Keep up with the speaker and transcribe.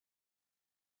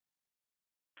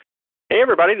Hey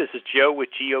everybody, this is Joe with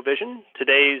GeoVision.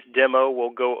 Today's demo will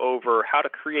go over how to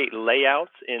create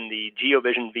layouts in the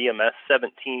GeoVision VMS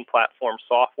 17 platform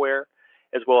software,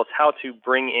 as well as how to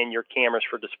bring in your cameras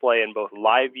for display in both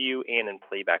live view and in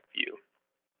playback view.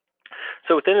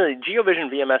 So within the GeoVision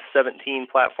VMS 17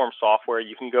 platform software,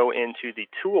 you can go into the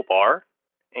toolbar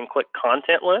and click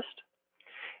Content List,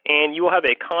 and you will have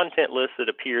a content list that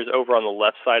appears over on the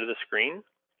left side of the screen.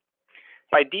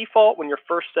 By default, when you're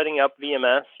first setting up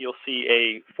VMS, you'll see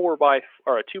a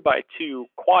 2x2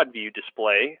 quad view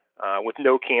display with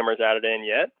no cameras added in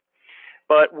yet.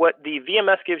 But what the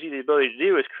VMS gives you the ability to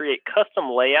do is create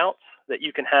custom layouts that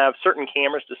you can have certain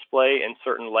cameras display in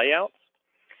certain layouts.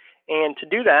 And to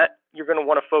do that, you're going to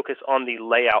want to focus on the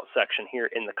layout section here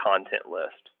in the content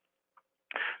list.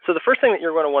 So the first thing that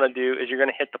you're going to want to do is you're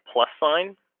going to hit the plus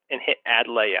sign and hit Add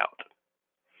Layout.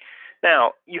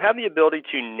 Now, you have the ability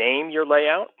to name your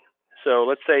layout. So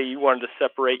let's say you wanted to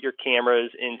separate your cameras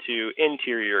into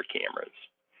interior cameras.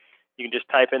 You can just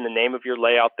type in the name of your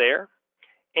layout there.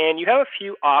 And you have a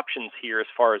few options here as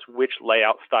far as which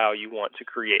layout style you want to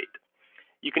create.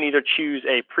 You can either choose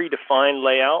a predefined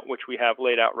layout, which we have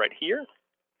laid out right here.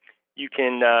 You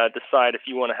can decide if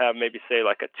you want to have maybe say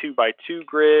like a 2x2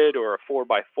 grid or a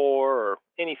 4x4 or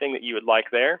anything that you would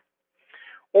like there.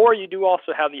 Or you do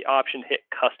also have the option to hit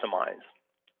Customize.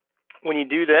 When you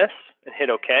do this and hit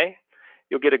OK,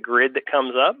 you'll get a grid that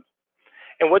comes up.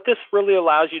 And what this really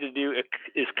allows you to do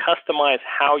is customize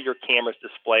how your cameras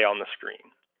display on the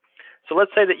screen. So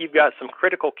let's say that you've got some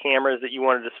critical cameras that you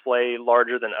want to display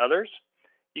larger than others.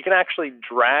 You can actually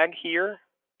drag here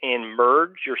and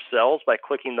merge your cells by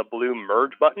clicking the blue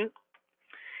Merge button.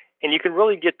 And you can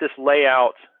really get this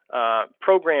layout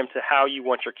programmed to how you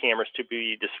want your cameras to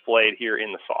be displayed here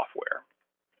in the software.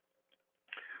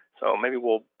 So maybe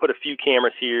we'll put a few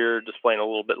cameras here displaying a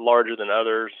little bit larger than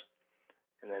others,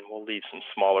 and then we'll leave some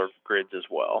smaller grids as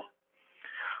well.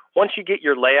 Once you get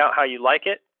your layout how you like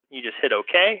it, you just hit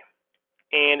OK,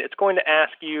 and it's going to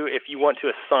ask you if you want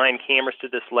to assign cameras to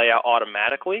this layout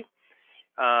automatically.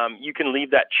 You can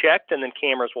leave that checked and then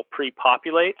cameras will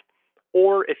pre-populate.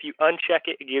 Or if you uncheck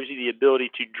it, it gives you the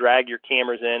ability to drag your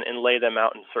cameras in and lay them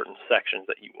out in certain sections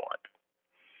that you want.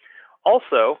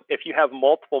 Also, if you have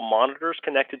multiple monitors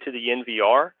connected to the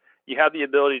NVR, you have the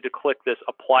ability to click this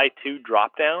Apply To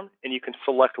dropdown, and you can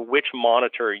select which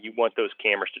monitor you want those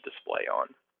cameras to display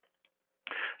on.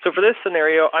 So for this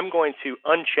scenario, I'm going to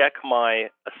uncheck my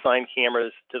Assign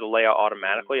Cameras to the Layout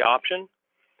Automatically option,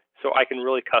 so I can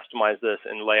really customize this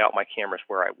and lay out my cameras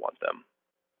where I want them.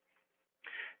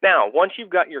 Now, once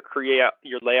you've got your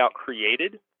layout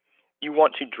created, you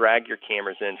want to drag your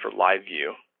cameras in for live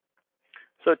view.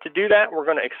 So to do that, we're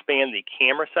going to expand the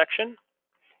camera section,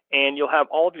 and you'll have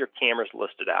all of your cameras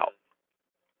listed out.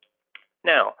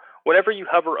 Now, whenever you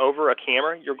hover over a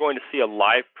camera, you're going to see a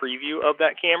live preview of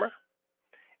that camera.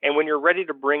 And when you're ready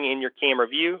to bring in your camera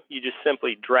view, you just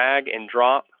simply drag and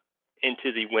drop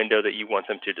into the window that you want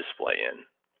them to display in.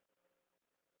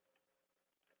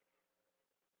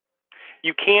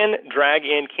 You can drag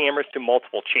in cameras to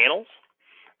multiple channels.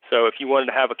 So if you wanted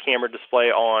to have a camera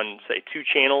display on, say, 2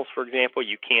 channels, for example,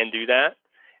 you can do that.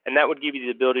 And that would give you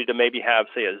the ability to maybe have,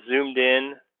 say, a zoomed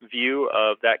in view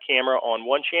of that camera on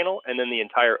one channel and then the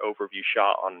entire overview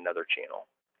shot on another channel.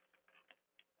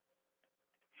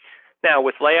 Now,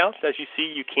 with layouts, as you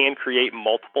see, you can create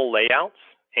multiple layouts,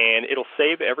 and it'll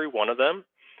save every one of them.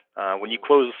 When you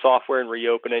close the software and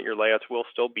reopen it, your layouts will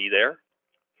still be there.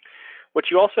 What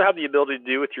you also have the ability to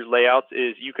do with your layouts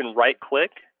is you can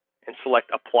right-click and select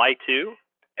Apply To,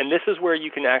 and this is where you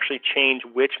can actually change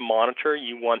which monitor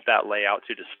you want that layout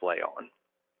to display on.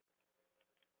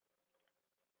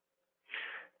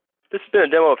 This has been a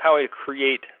demo of how to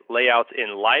create layouts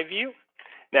in live view.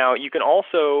 Now, you can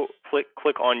also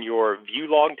click on your View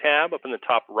Log tab up in the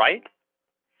top right,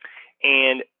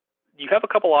 and you have a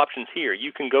couple options here.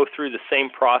 You can go through the same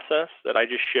process that I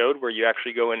just showed where you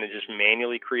actually go in and just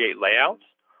manually create layouts.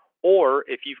 Or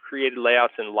if you've created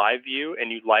layouts in live view and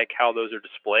you like how those are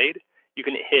displayed, you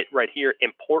can hit right here,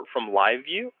 Import from Live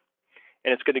View,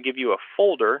 and it's going to give you a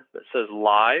folder that says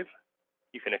Live.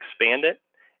 You can expand it,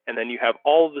 and then you have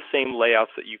all of the same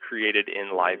layouts that you created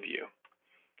in live view.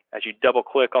 As you double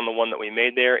click on the one that we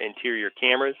made there, Interior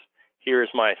Cameras, here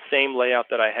is my same layout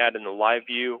that I had in the live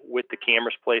view with the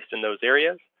cameras placed in those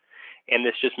areas. And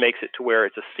this just makes it to where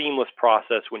it's a seamless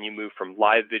process when you move from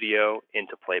live video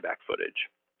into playback footage.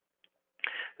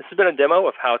 This has been a demo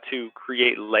of how to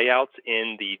create layouts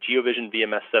in the GeoVision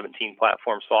VMS 17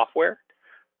 platform software.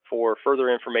 For further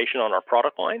information on our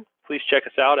product line, please check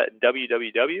us out at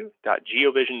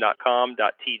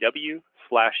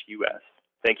www.geovision.com.tw/us.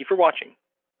 Thank you for watching.